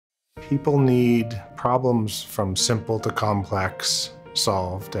People need problems from simple to complex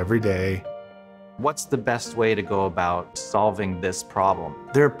solved every day. What's the best way to go about solving this problem?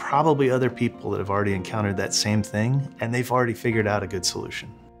 There are probably other people that have already encountered that same thing, and they've already figured out a good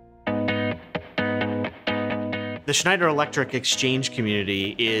solution. The Schneider Electric Exchange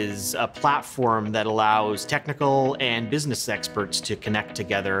Community is a platform that allows technical and business experts to connect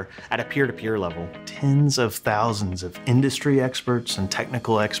together at a peer-to-peer level. Tens of thousands of industry experts and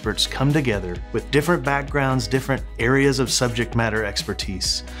technical experts come together with different backgrounds, different areas of subject matter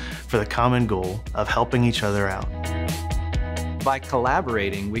expertise for the common goal of helping each other out. By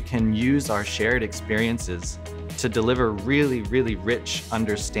collaborating, we can use our shared experiences to deliver really rich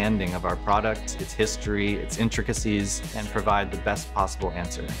understanding of our product, its history, its intricacies, and provide the best possible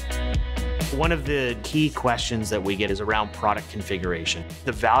answer. One of the key questions that we get is around product configuration.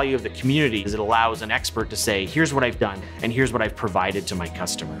 The value of the community is it allows an expert to say, here's what I've done, and here's what I've provided to my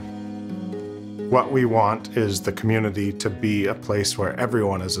customer. What we want is the community to be a place where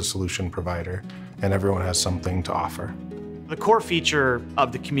everyone is a solution provider and everyone has something to offer. The core feature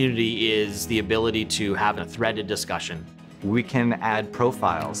of the community is the ability to have a threaded discussion. We can add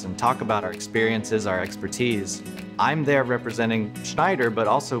profiles and talk about our experiences, our expertise. I'm there representing Schneider, but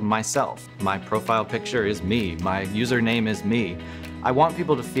also myself. My profile picture is me. My username is me. I want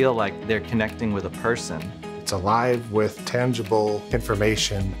people to feel like they're connecting with a person. It's alive with tangible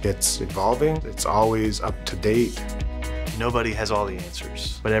information. It's evolving. It's always up to date. Nobody has all the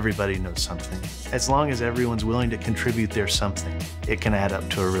answers, but everybody knows something. As long as everyone's willing to contribute their something, it can add up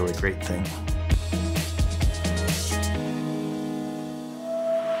to a really great thing.